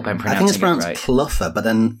way, and I hope I'm pronouncing it right. I think it's pronounced Cluffer, but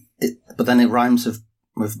then it rhymes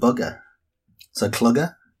with bugger. So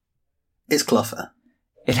Clugger? It's Cluffer.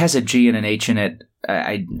 It has a G and an H in it.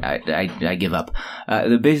 I give up.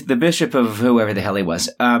 The Bishop of whoever the hell he was.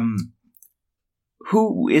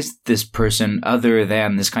 Who is this person other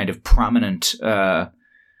than this kind of prominent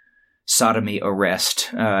sodomy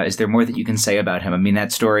arrest? Is there more that you can say about him? I mean,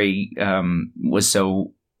 that story was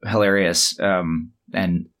so hilarious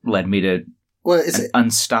and led me to an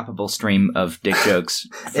unstoppable stream of dick jokes,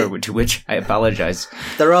 to which I apologize.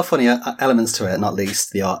 There are funny elements to it, not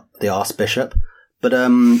least the Archbishop. But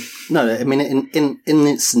no, I mean, in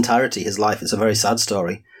its entirety, his life is a very sad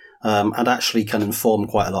story. And actually can inform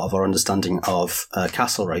quite a lot of our understanding of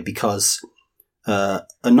Castlereagh, because a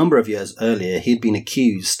number of years earlier he'd been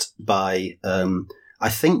accused by I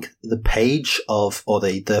think the page or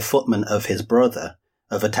the footman of his brother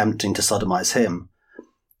of attempting to sodomize him,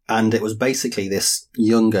 and it was basically this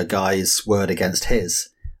younger guy's word against his,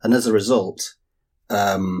 and as a result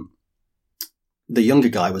the younger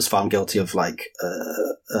guy was found guilty of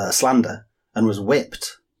slander and was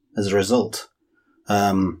whipped as a result.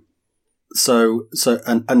 So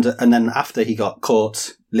then after he got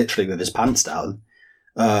caught literally with his pants down,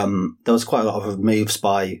 there was quite a lot of moves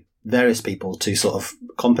by various people to sort of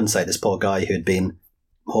compensate this poor guy who had been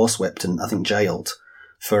horsewhipped and I think jailed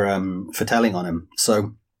for telling on him.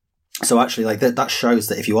 So actually, that shows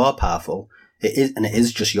that if you are powerful, it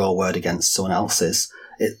is just your word against someone else's.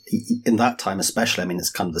 In that time especially, I mean,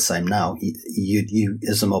 it's kind of the same now. You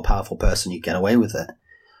as a more powerful person, you get away with it.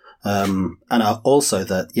 And also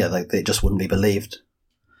that, they just wouldn't be believed.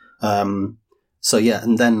 And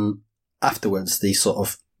then afterwards, the sort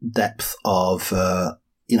of depth of,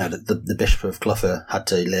 the Bishop of Clover had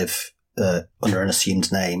to live under an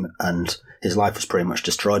assumed name, and his life was pretty much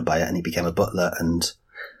destroyed by it, and he became a butler, and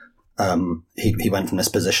he went from this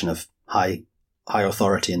position of high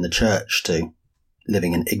authority in the church to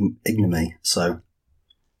living in ignominy. So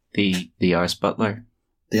the Ars Butler.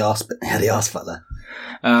 The Ars Butler.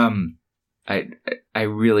 I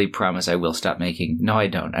really promise I will stop making... No, I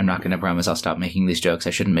don't. I'm not going to promise I'll stop making these jokes.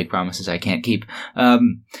 I shouldn't make promises I can't keep.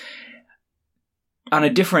 On a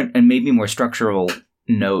different and maybe more structural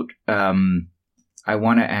note, I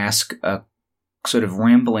want to ask a sort of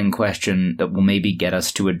rambling question that will maybe get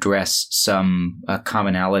us to address some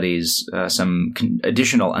commonalities, some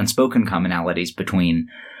additional unspoken commonalities between...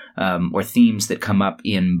 or themes that come up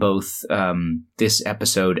in both this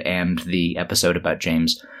episode and the episode about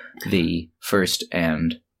James, the 1st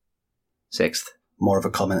and 6th. More of a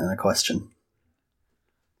comment than a question.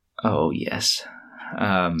 Oh, yes.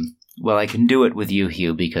 Well, I can do it with you,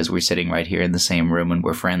 Hugh, because we're sitting right here in the same room and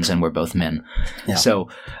we're friends and we're both men. Yeah. So,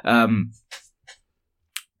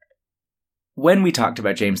 when we talked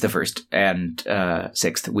about James the 1st and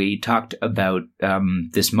 6th, we talked about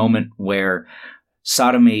this moment where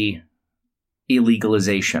sodomy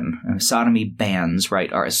illegalization, sodomy bans,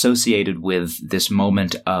 right, are associated with this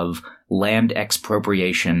moment of land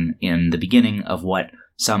expropriation in the beginning of what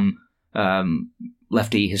some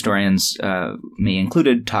lefty historians, me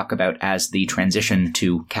included, talk about as the transition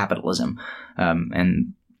to capitalism.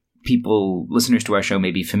 And listeners to our show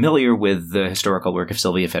may be familiar with the historical work of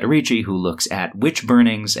Silvia Federici, who looks at witch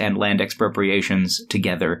burnings and land expropriations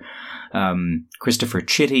together. Christopher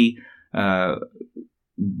Chitty is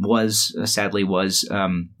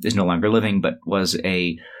no longer living, but was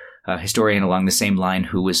a historian along the same line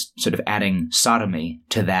who was sort of adding sodomy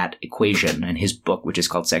to that equation. And his book, which is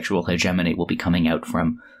called Sexual Hegemony, will be coming out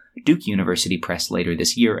from Duke University Press later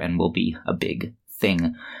this year and will be a big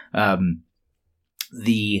thing.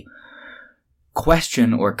 The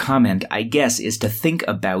question or comment, I guess, is to think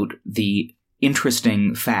about the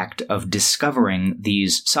interesting fact of discovering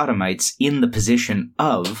these sodomites in the position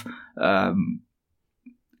of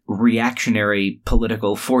reactionary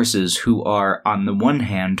political forces who are, on the one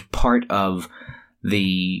hand, part of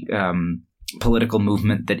the political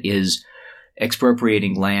movement that is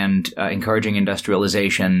expropriating land, encouraging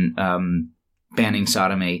industrialization, banning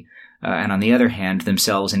sodomy, and on the other hand,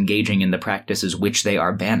 themselves engaging in the practices which they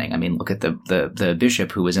are banning. I mean, look at the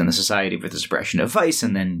bishop who was in the Society for the Suppression of Vice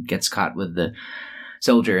and then gets caught with the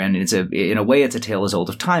soldier. And in a way, it's a tale as old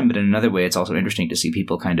of time, but in another way, it's also interesting to see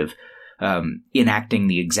people kind of enacting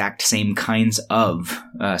the exact same kinds of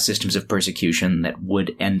systems of persecution that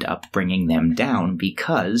would end up bringing them down,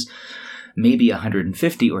 because maybe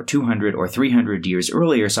 150 or 200 or 300 years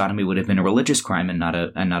earlier, sodomy would have been a religious crime and not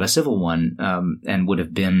a civil one, and would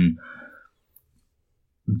have been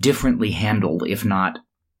differently handled, if not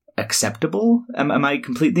acceptable. Am I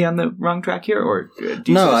completely on the wrong track here, or do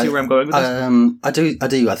you see where I'm going with this? I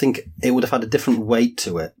do. I think it would have had a different weight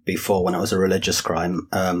to it before, when it was a religious crime.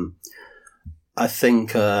 I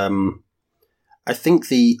think that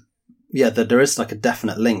there is like a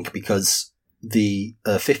definite link, because the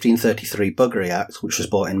 1533 Buggery Act, which was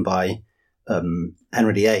brought in by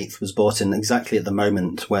Henry VIII, was brought in exactly at the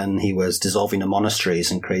moment when he was dissolving the monasteries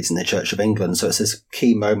and creating the Church of England. So it's this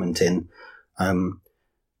key moment in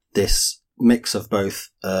this mix of both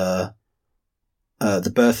the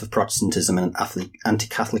birth of Protestantism and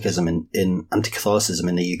anti-Catholicism in anti-Catholicism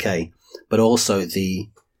in the UK, but also the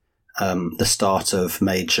start of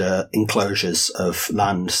major enclosures of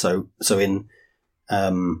land. So in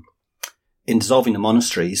dissolving the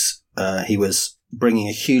monasteries, he was bringing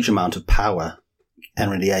a huge amount of power,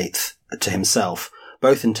 Henry VIII, to himself,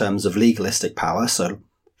 both in terms of legalistic power, so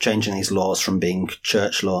changing these laws from being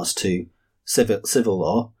church laws to civil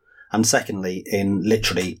law, and secondly, in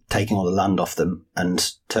literally taking all the land off them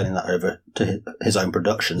and turning that over to his own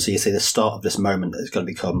production. So you see the start of this moment that is going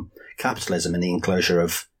to become capitalism in the enclosure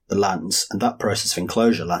of the lands, and that process of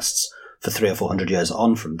enclosure lasts for 300 or 400 years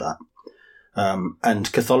on from that.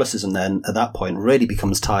 And Catholicism then, at that point, really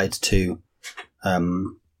becomes tied to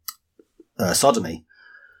sodomy,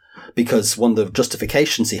 because one of the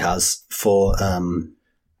justifications he has for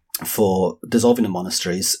dissolving the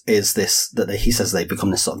monasteries is that he says they become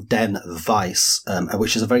this sort of den of vice,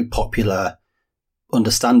 which is a very popular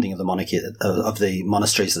understanding of the monarchy, of the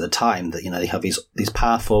monasteries at the time, that, they have these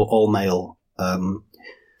powerful all-male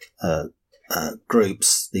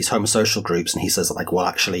groups, these homosocial groups, and he says, like, well,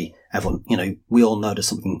 actually, everyone, we all know there's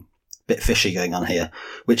something a bit fishy going on here,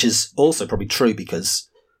 which is also probably true, because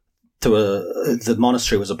the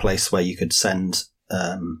monastery was a place where you could send.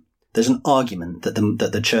 There's an argument that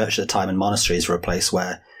the church at the time and monasteries were a place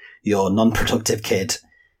where your non-productive kid,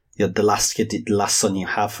 the last son you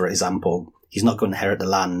have, for example, he's not going to inherit the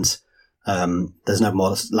land. There's no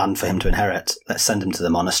more land for him to inherit. Let's send him to the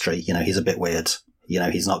monastery. He's a bit weird.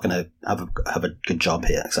 He's not going to have a good job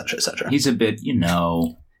here, etc., etc. He's a bit,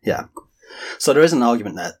 Yeah. So there is an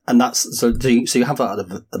argument there, and that's so you have that at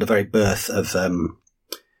the very birth of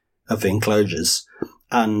the enclosures,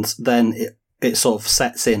 and then it sort of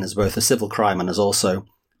sets in as both a civil crime and as also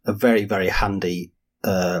a very, very handy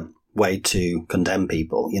way to condemn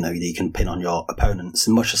people. You can pin on your opponents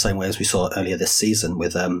in much the same way as we saw earlier this season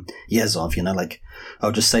with Yezhov.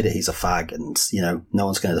 I'll just say that he's a fag, and no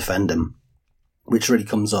one's going to defend him, which really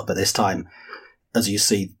comes up at this time as you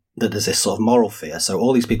see that there's this sort of moral fear. So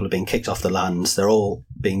all these people are being kicked off the lands. They're all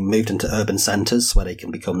being moved into urban centres where they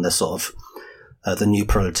can become the sort of the new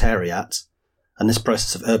proletariat. And this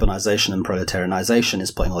process of urbanization and proletarianization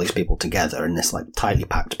is putting all these people together in this like tightly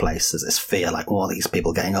packed place. There's this fear, like, what are these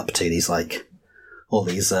people getting up to? These all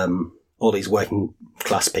these working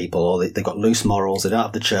class people, they've got loose morals. They don't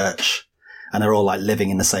have the church, and they're all like living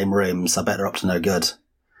in the same rooms. I bet they're up to no good.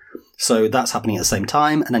 So that's happening at the same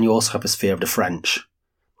time. And then you also have this fear of the French.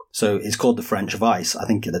 So it's called the French vice. I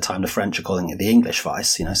think at the time the French are calling it the English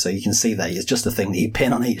vice, so you can see there it's just a thing that you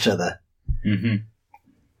pin on each other. Mm-hmm.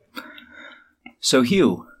 So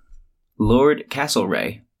Hugh, Lord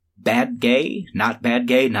Castlereagh. Bad gay? Not bad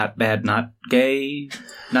gay? Not bad, not gay?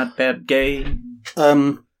 Not bad gay?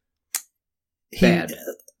 Bad.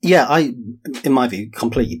 Yeah, in my view,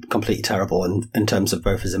 completely terrible in terms of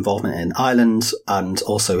both his involvement in Ireland and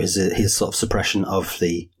also his sort of suppression of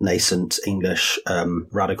the nascent English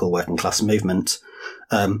radical working class movement.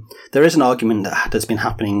 There is an argument that's been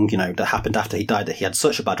happening, that happened after he died, that he had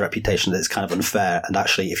such a bad reputation that it's kind of unfair. And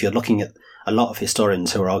actually, if you're looking at a lot of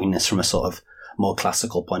historians who are arguing this from a sort of more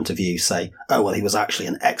classical point of view, say, oh, well, he was actually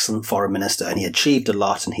an excellent foreign minister and he achieved a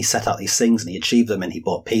lot and he set out these things and he achieved them and he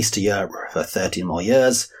brought peace to Europe for 13 more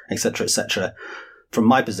years, etc., etc. From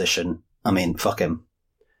my position, I mean, fuck him.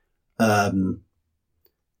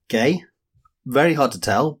 Gay? Very hard to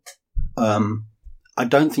tell. I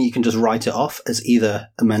don't think you can just write it off as either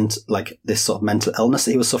this sort of mental illness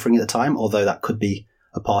that he was suffering at the time, although that could be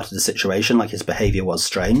a part of the situation, like his behaviour was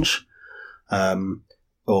strange.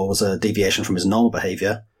 Or was a deviation from his normal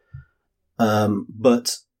behaviour.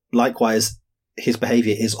 But likewise, his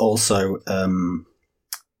behaviour is also,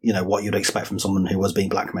 what you'd expect from someone who was being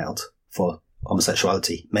blackmailed for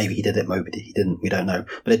homosexuality. Maybe he did it, maybe he didn't, we don't know.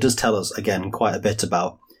 But it does tell us, again, quite a bit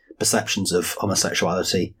about perceptions of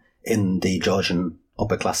homosexuality in the Georgian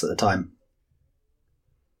upper class at the time.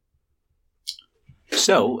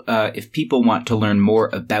 So, if people want to learn more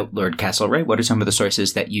about Lord Castlereagh, what are some of the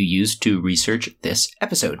sources that you used to research this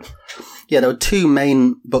episode? Yeah, there were two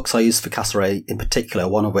main books I used for Castlereagh in particular,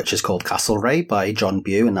 one of which is called Castlereagh by John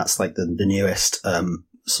Bew, and that's like the newest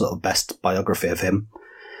sort of best biography of him.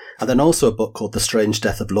 And then also a book called The Strange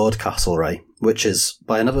Death of Lord Castlereagh, which is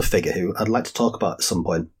by another figure who I'd like to talk about at some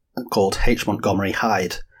point, called H. Montgomery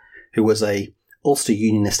Hyde, who was a Ulster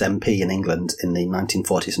Unionist MP in England in the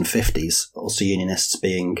 1940s and 50s. Ulster Unionists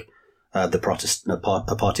being a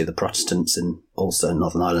party of the Protestants in Ulster and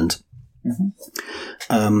Northern Ireland,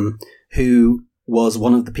 who was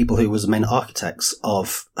one of the people who was the main architects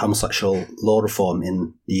of homosexual law reform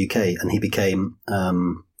in the UK, and he became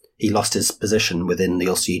he lost his position within the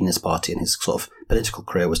Ulster Unionist Party, and his sort of political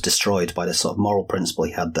career was destroyed by this sort of moral principle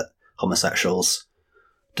he had that homosexuals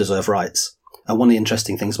deserve rights. And one of the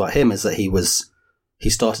interesting things about him is that he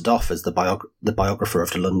started off as the biographer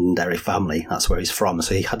of the Londonderry family. That's where he's from.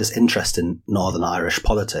 So he had this interest in Northern Irish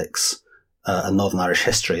politics and Northern Irish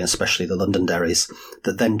history, and especially the Londonderrys,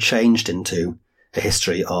 that then changed into a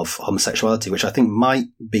history of homosexuality, which I think might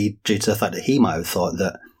be due to the fact that he might have thought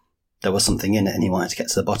that there was something in it and he wanted to get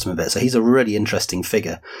to the bottom of it. So he's a really interesting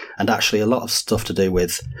figure. And actually a lot of stuff to do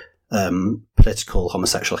with political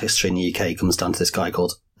homosexual history in the UK comes down to this guy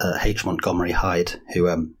called H. Montgomery Hyde,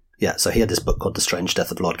 who... so he had this book called The Strange Death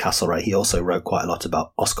of Lord Castlereagh. He also wrote quite a lot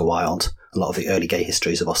about Oscar Wilde, a lot of the early gay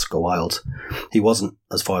histories of Oscar Wilde. He wasn't,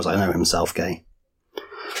 as far as I know, himself gay.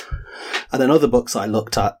 And then other books I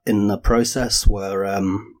looked at in the process were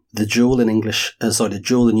The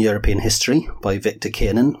Duel in European History by Victor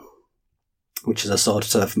Kiernan, which is a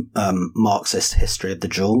sort of Marxist history of the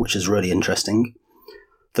duel, which is really interesting.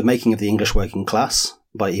 The Making of the English Working Class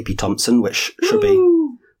by E.P. Thompson, which should be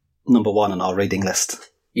number one on our reading list.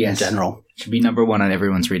 Yes. In general. Should be number one on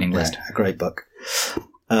everyone's reading list. A great book.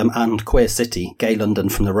 And Queer City, Gay London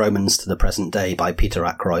from the Romans to the Present Day by Peter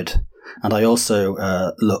Ackroyd. And I also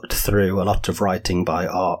looked through a lot of writing by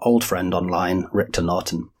our old friend online, Richter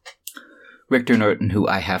Norton. Richter Norton, who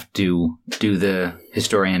I have to do the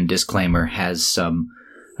historian disclaimer, has some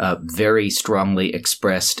very strongly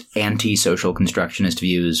expressed anti-social constructionist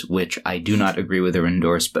views, which I do not agree with or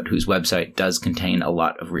endorse, but whose website does contain a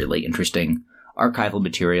lot of really interesting archival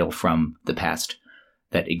material from the past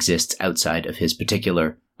that exists outside of his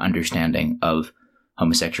particular understanding of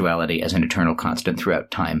homosexuality as an eternal constant throughout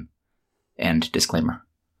time. End disclaimer.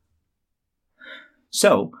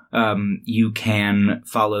 So, you can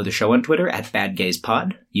follow the show on Twitter at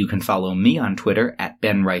BadGaysPod. You can follow me on Twitter at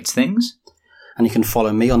BenWritesThings. And you can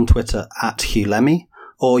follow me on Twitter at Hugh Lemmy,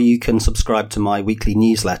 or you can subscribe to my weekly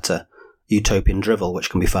newsletter, Utopian Drivel, which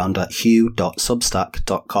can be found at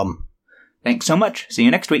hugh.substack.com. Thanks so much. See you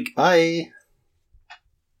next week. Bye.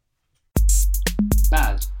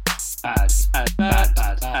 Bad. Bad. Bad. Bad.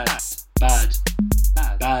 Bad. Bad. Bad.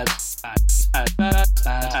 Bad. Bad.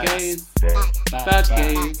 Bad gays. Bad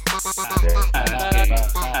gays. Bad gays.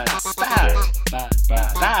 Bad. Bad.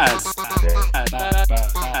 Bad. Bad.